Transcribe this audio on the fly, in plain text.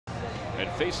And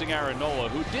facing Aaron Nola,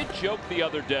 who did joke the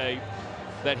other day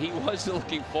that he was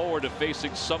looking forward to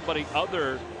facing somebody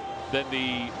other than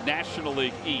the National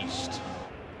League East.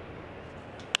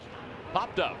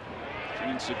 Popped up.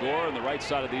 Gene Segura on the right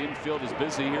side of the infield is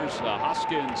busy. Here's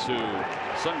Hoskins, who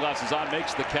sunglasses on,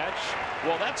 makes the catch.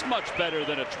 Well, that's much better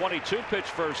than a 22-pitch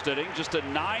first inning. Just a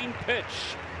 9-pitch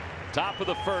top of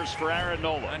the first for Aaron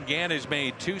Nola. Gann has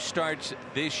made 2 starts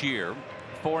this year.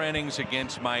 4 innings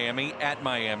against Miami at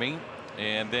Miami,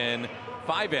 and then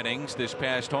 5 innings this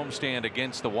past homestand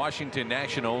against the Washington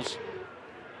Nationals.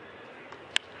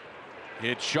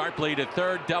 Hit sharply to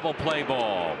third, double play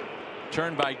ball.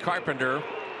 Turned by Carpenter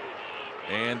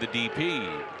and the DP.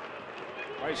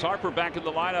 Bryce Harper back in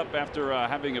the lineup after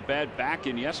having a bad back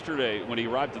in yesterday when he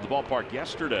arrived at the ballpark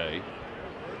yesterday.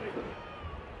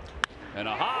 And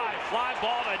a high fly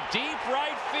ball to deep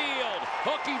right field.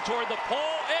 Hooking toward the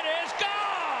pole. It is gone!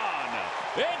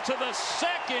 Into the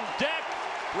second deck.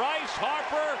 Bryce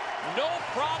Harper, no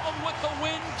problem with the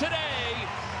win today.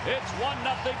 It's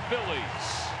 1-0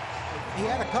 Phillies. He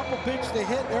had a couple pitches to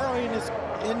hit early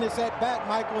in this at bat,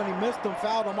 Michael, and he missed them,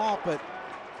 fouled them off, but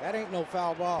that ain't no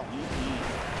foul ball.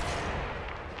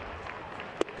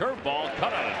 Curveball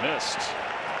cut out and missed.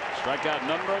 Strikeout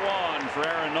number 1 for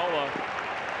Aaron Nola.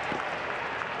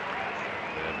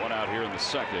 And 1 out here in the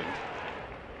second.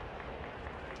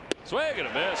 Swing and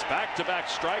a miss. Back-to-back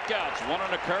strikeouts. 1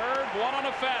 on a curve, 1 on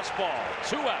a fastball.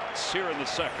 2 outs here in the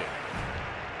second.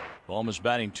 Ballmer's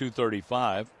batting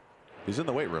 .235. He's in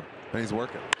the weight room and he's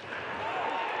working.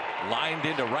 Lined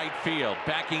into right field.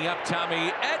 Backing up Tommy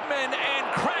Edman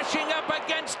and crashing up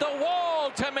against the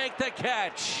wall to make the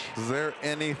catch. Is there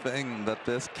anything that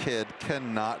this kid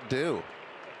cannot do?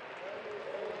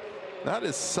 That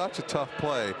is such a tough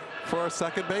play for a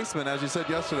second baseman, as you said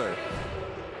yesterday.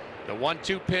 The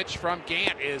 1-2 pitch from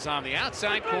Gant is on the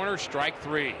outside corner, strike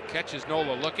 3. Catches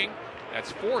Nola looking.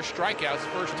 That's 4 strikeouts,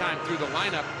 first time through the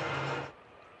lineup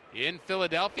in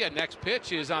Philadelphia. Next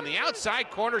pitch is on the outside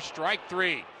corner, strike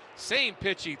 3. Same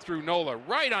pitch he threw Nola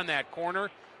right on that corner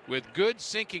with good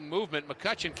sinking movement.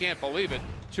 McCutchen can't believe it.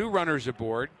 2 runners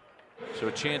aboard. So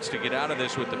a chance to get out of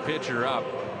this with the pitcher up.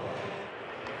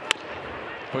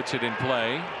 Puts it in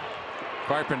play.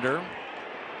 Carpenter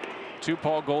to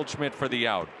Paul Goldschmidt for the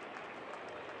out.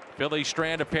 Phillies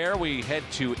strand a pair. We head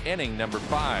to inning number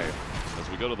 5. As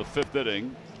we go to the 5th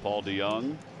inning, Paul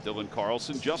DeJong, Dylan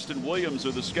Carlson, Justin Williams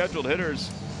are the scheduled hitters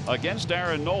against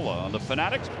Aaron Nola. On the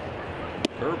Fanatics,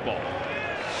 curveball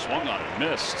swung on and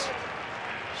missed.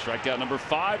 Strikeout number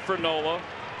 5 for Nola.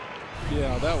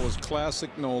 Yeah, that was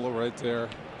classic Nola right there.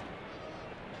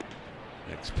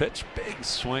 Next pitch, big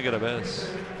swing and a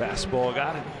miss. Fastball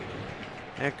got him.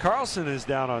 And Carlson is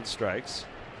down on strikes.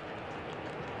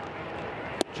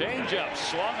 Changeup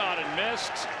swung on and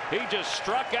missed. He just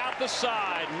struck out the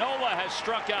side. Nola has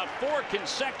struck out 4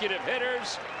 consecutive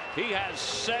hitters. He has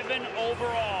 7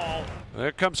 overall.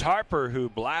 There comes Harper, who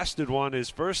blasted one his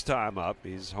first time up.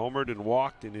 He's homered and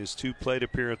walked in his 2 plate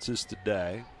appearances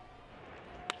today.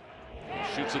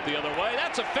 Shoots it the other way.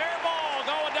 That's a fair ball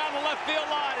going down the left field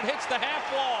line. It hits the half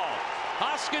wall.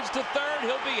 Hoskins to third.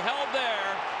 He'll be held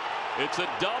there. It's a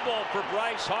double for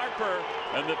Bryce Harper,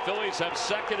 and the Phillies have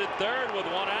second and third with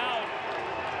 1 out.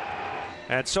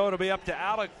 And so it'll be up to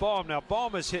Alec Bohm. Now,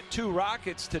 Bohm has hit 2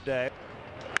 rockets today.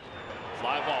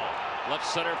 Fly ball, left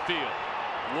center field.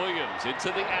 Williams into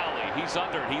the alley. He's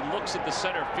under. He looks at the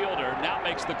center fielder. Now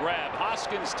makes the grab.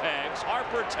 Hoskins tags.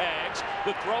 Harper tags.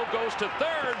 The throw goes to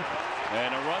third.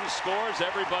 And a run scores.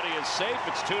 Everybody is safe.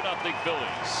 It's 2-0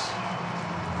 Phillies.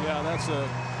 Yeah, that's a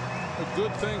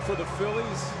good thing for the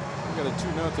Phillies. We got a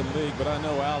 2-0 lead, but I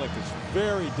know Alec is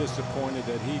very disappointed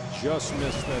that he just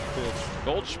missed that pitch.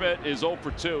 Goldschmidt is 0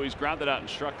 for 2. He's grounded out and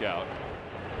struck out.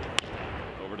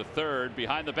 Over to third,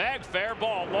 behind the bag, fair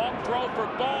ball, long throw for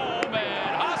Bohm,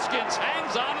 and Hoskins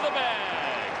hangs onto the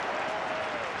bag.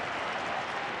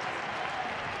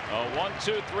 A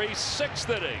 1-2-3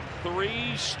 6th inning.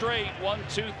 3 straight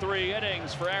 1-2-3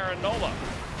 innings for Aaron Nola.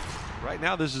 Right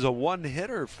now, this is a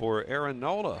 1-hitter for Aaron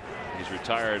Nola. He's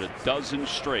retired a dozen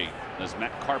straight as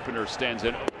Matt Carpenter stands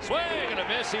in. Swing and a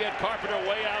miss. He had Carpenter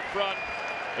way out front.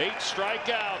 8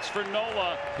 strikeouts for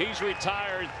Nola. He's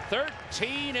retired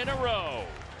 13 in a row.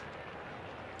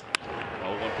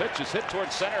 0-1 pitch is hit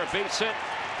towards center, a base hit.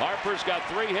 Harper's got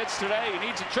 3 hits today. He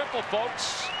needs a triple,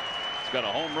 folks. He's got a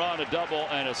home run, a double,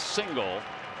 and a single.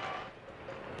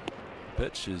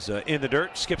 Pitch is in the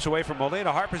dirt, skips away from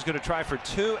Molina. Harper's going to try for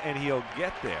 2, and he'll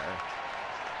get there.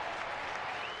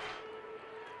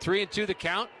 3-2 the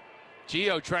count.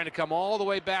 Gio trying to come all the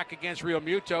way back against Real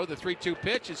Muto. The 3-2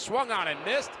 pitch is swung on and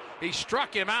missed. He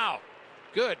struck him out.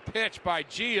 Good pitch by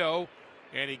Gio.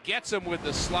 And he gets him with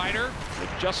the slider.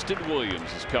 Justin Williams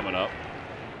is coming up.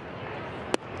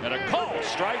 And a call,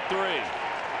 strike 3.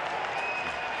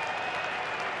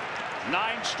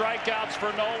 9 strikeouts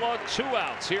for Nola, 2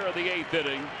 outs here in the 8th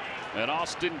inning. And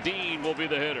Austin Dean will be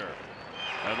the hitter.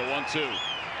 And the 1-2.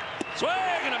 Swing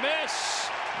and a miss.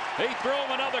 He threw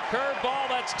him another curveball.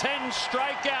 That's 10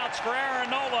 strikeouts for Aaron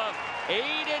Nola. 8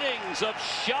 innings of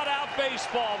shutout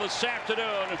baseball this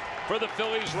afternoon for the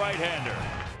Phillies right-hander.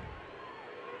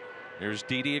 Here's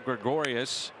Didi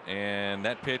Gregorius, and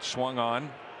that pitch swung on,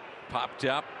 popped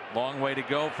up, long way to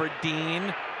go for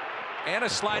Dean, and a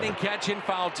sliding catch in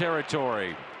foul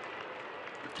territory.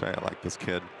 I like this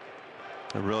kid.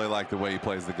 I really like the way he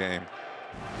plays the game.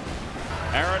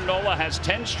 Aaron Nola has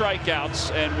 10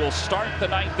 strikeouts and will start the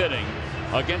 9th inning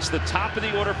against the top of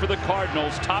the order for the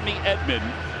Cardinals, Tommy Edman,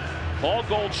 Paul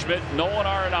Goldschmidt, Nolan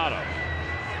Arenado.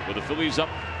 With the Phillies up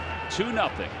 2-0.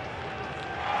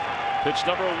 Pitch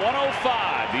number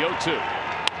 105, the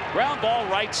 0-2. Ground ball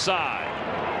right side.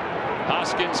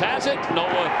 Hoskins has it.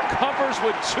 Nola covers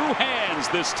with 2 hands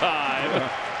this time.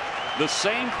 The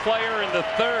same player in the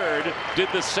 3rd did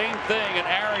the same thing, and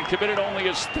Aaron committed only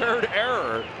his 3rd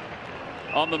error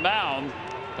on the mound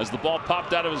as the ball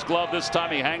popped out of his glove. This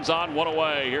time he hangs on 1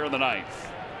 away here in the 9th.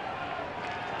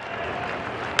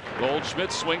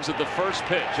 Goldschmidt swings at the first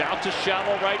pitch out to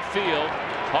shallow right field.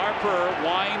 Harper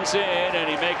winds in and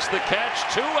he makes the catch.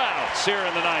 2 outs here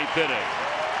in the 9th inning.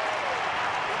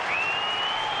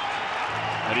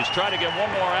 And he's trying to get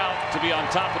 1 more out to be on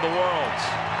top of the world.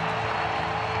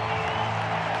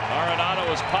 Arenado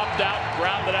is popped out,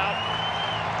 grounded out,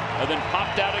 and then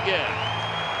popped out again.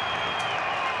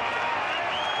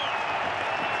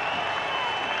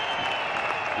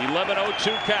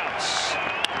 .11-0-2 counts.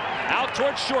 Out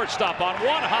towards shortstop on 1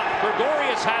 hop.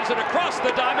 Gregorius has it across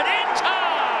the diamond in time.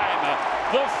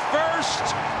 The first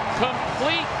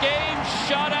complete game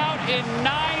shutout in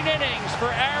 9 innings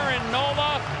for Aaron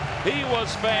Nola. He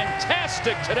was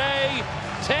fantastic today.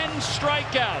 10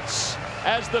 strikeouts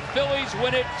as the Phillies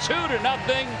win it 2-0,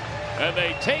 and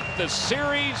they take the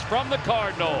series from the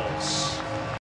Cardinals.